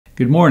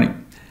Good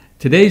morning.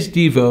 Today's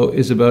Devo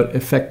is about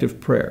effective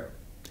prayer.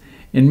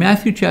 In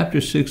Matthew chapter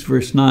 6,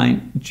 verse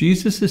 9,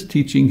 Jesus is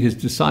teaching his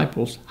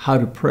disciples how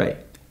to pray.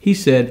 He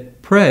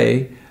said,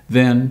 "Pray,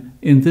 then,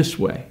 in this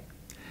way."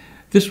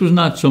 This was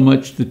not so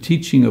much the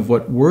teaching of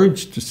what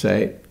words to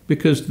say,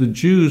 because the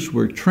Jews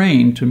were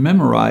trained to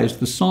memorize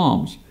the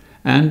Psalms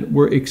and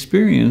were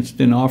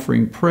experienced in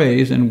offering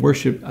praise and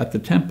worship at the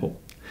temple.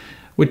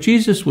 What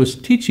Jesus was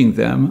teaching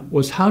them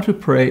was how to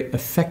pray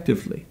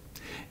effectively.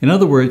 In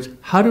other words,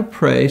 how to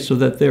pray so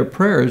that their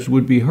prayers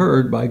would be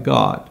heard by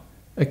God,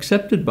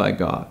 accepted by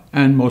God,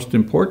 and most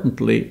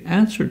importantly,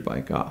 answered by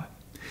God.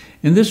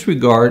 In this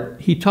regard,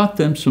 he taught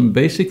them some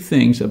basic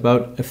things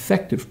about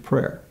effective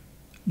prayer.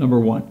 Number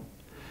one,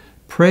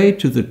 pray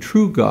to the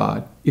true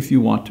God if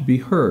you want to be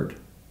heard.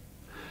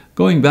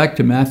 Going back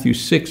to Matthew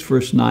 6,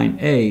 verse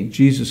 9a,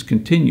 Jesus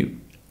continued,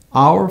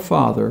 "Our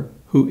Father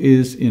who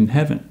is in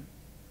heaven."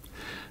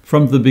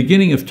 From the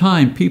beginning of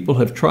time, people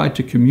have tried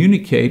to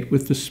communicate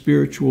with the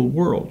spiritual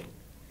world.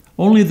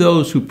 Only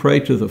those who pray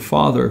to the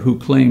Father who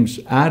claims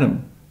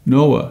Adam,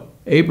 Noah,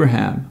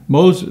 Abraham,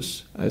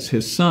 Moses as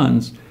his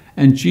sons,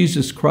 and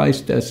Jesus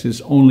Christ as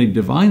his only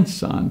divine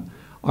Son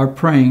are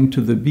praying to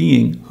the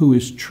being who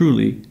is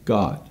truly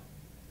God.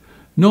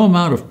 No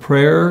amount of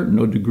prayer,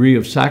 no degree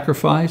of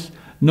sacrifice,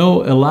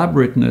 no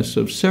elaborateness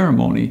of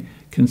ceremony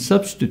can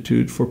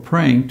substitute for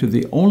praying to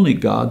the only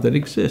God that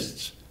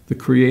exists, the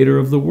Creator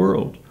of the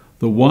world,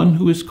 the one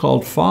who is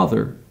called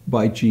Father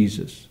by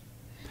Jesus.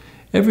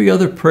 Every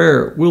other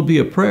prayer will be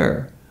a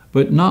prayer,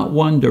 but not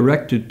one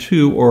directed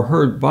to or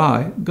heard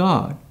by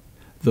God,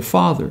 the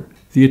Father,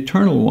 the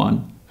Eternal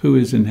One who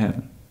is in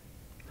heaven.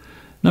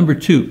 Number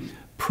two,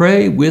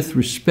 pray with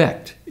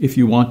respect if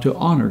you want to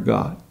honor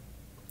God.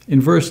 In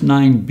verse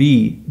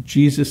 9b,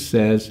 Jesus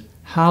says,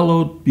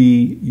 "Hallowed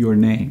be your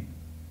name."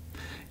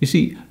 You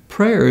see,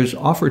 prayers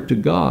offered to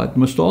God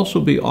must also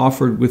be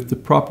offered with the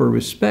proper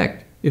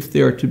respect if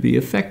they are to be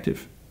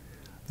effective.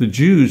 The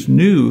Jews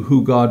knew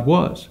who God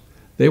was.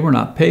 They were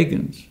not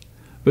pagans.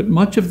 But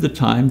much of the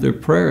time their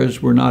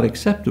prayers were not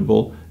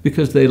acceptable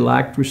because they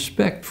lacked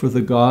respect for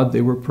the God they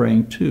were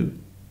praying to.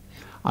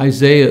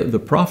 Isaiah the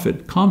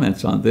prophet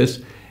comments on this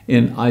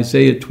in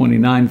Isaiah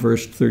 29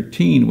 verse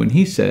 13 when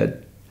he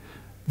said,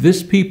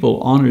 "This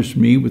people honors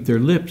me with their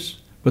lips,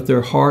 but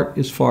their heart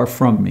is far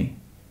from me.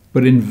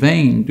 But in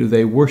vain do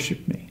they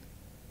worship me."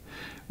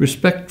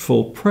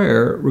 Respectful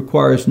prayer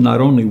requires not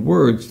only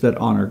words that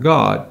honor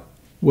God,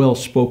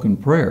 well-spoken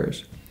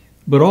prayers,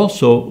 but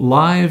also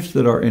lives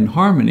that are in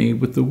harmony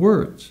with the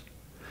words.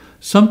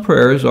 Some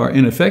prayers are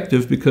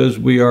ineffective because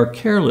we are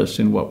careless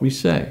in what we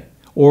say,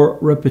 or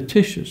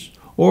repetitious,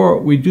 or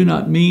we do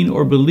not mean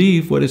or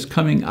believe what is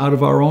coming out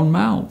of our own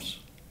mouths.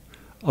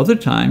 Other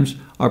times,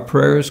 our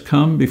prayers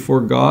come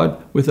before God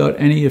without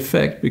any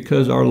effect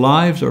because our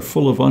lives are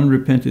full of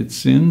unrepented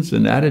sins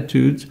and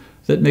attitudes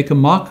that make a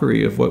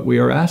mockery of what we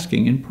are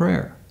asking in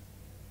prayer.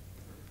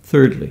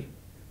 Thirdly,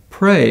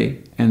 pray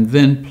and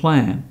then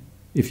plan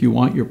if you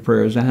want your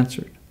prayers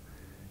answered.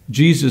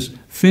 Jesus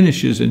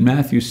finishes in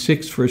Matthew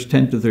 6, verse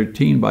 10 to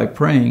 13 by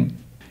praying,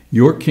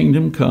 "Your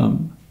kingdom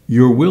come,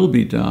 your will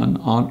be done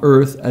on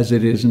earth as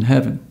it is in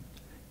heaven.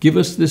 Give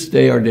us this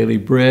day our daily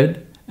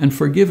bread, and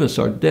forgive us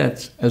our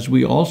debts as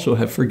we also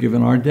have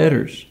forgiven our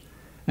debtors.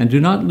 And do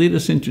not lead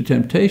us into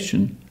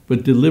temptation,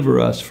 but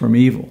deliver us from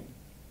evil."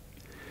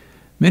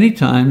 Many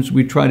times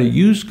we try to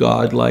use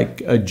God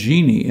like a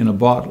genie in a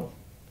bottle,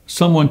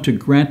 someone to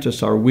grant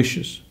us our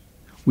wishes.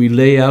 We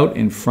lay out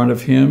in front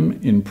of him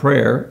in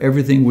prayer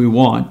everything we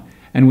want,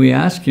 and we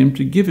ask him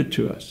to give it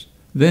to us.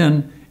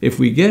 Then, if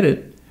we get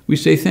it, we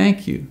say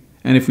thank you.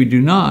 And if we do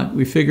not,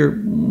 we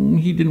figure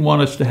he didn't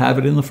want us to have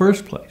it in the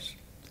first place.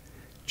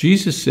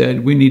 Jesus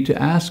said we need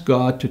to ask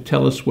God to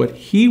tell us what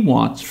he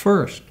wants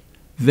first,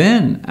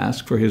 then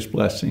ask for his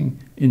blessing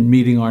in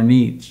meeting our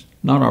needs,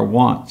 not our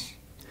wants.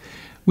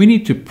 We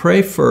need to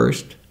pray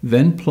first,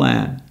 then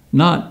plan,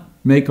 not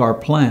make our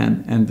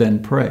plan and then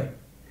pray.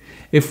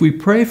 If we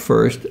pray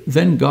first,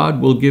 then God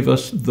will give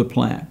us the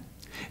plan.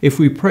 If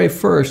we pray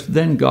first,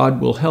 then God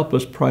will help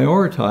us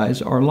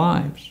prioritize our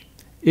lives.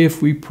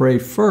 If we pray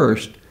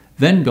first,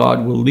 then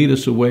God will lead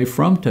us away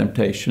from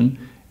temptation.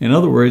 In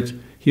other words,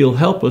 he'll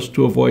help us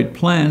to avoid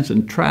plans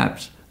and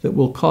traps that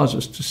will cause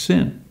us to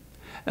sin.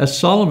 As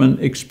Solomon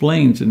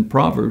explains in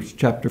Proverbs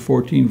chapter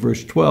 14,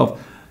 verse 12,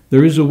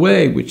 "There is a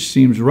way which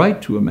seems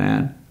right to a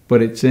man,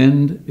 but its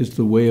end is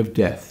the way of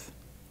death."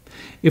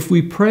 If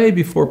we pray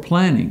before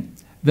planning,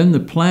 then the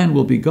plan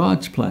will be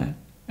God's plan,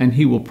 and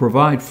he will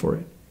provide for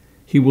it.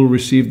 He will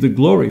receive the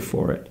glory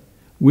for it.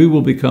 We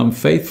will become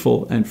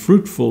faithful and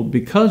fruitful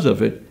because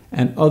of it,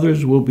 and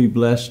others will be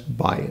blessed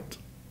by it.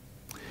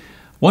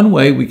 One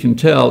way we can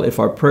tell if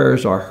our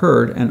prayers are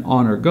heard and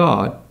honor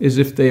God is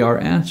if they are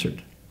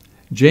answered.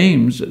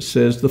 James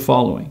says the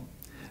following,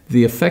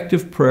 "The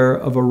effective prayer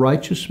of a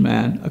righteous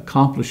man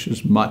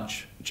accomplishes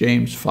much."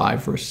 James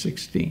 5, verse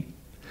 16.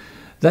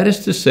 That is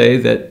to say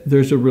that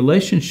there's a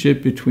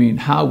relationship between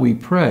how we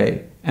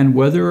pray and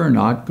whether or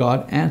not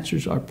God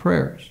answers our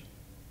prayers.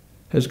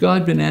 Has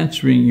God been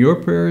answering your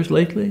prayers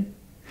lately?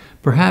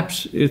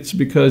 Perhaps it's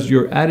because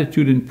your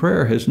attitude in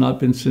prayer has not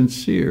been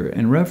sincere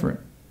and reverent.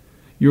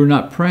 You're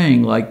not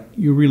praying like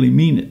you really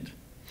mean it.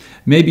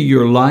 Maybe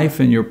your life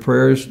and your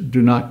prayers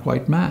do not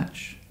quite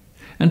match.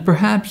 And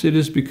perhaps it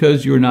is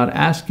because you're not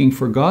asking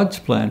for God's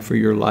plan for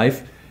your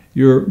life.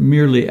 You're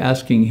merely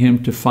asking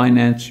Him to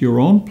finance your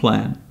own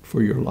plan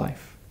for your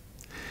life.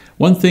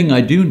 One thing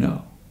I do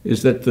know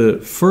is that the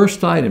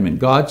first item in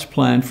God's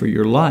plan for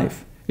your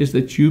life is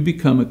that you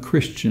become a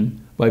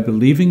Christian by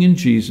believing in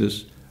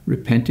Jesus,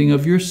 repenting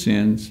of your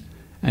sins,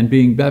 and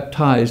being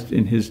baptized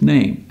in His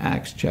name,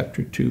 Acts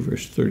chapter 2,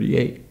 verse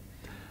 38.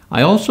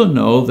 I also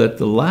know that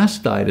the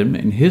last item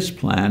in His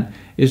plan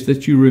is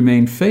that you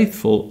remain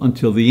faithful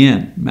until the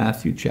end,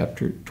 Matthew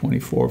chapter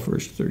 24,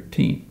 verse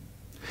 13.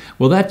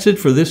 Well, that's it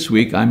for this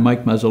week. I'm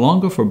Mike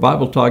Mazzalongo for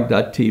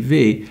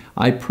BibleTalk.tv.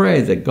 I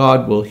pray that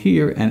God will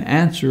hear and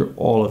answer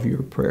all of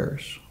your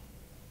prayers.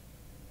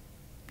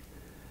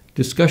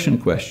 Discussion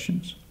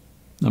questions.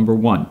 Number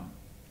 1.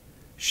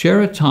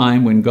 Share a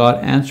time when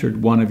God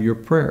answered one of your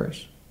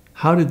prayers.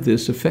 How did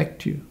this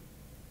affect you?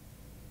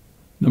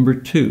 Number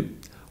 2.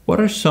 What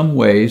are some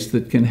ways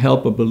that can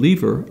help a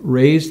believer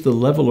raise the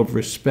level of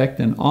respect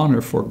and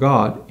honor for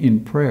God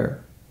in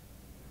prayer?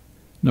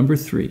 Number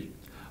 3.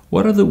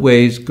 What are the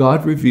ways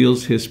God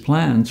reveals His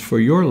plans for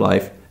your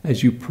life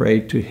as you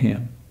pray to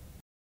Him?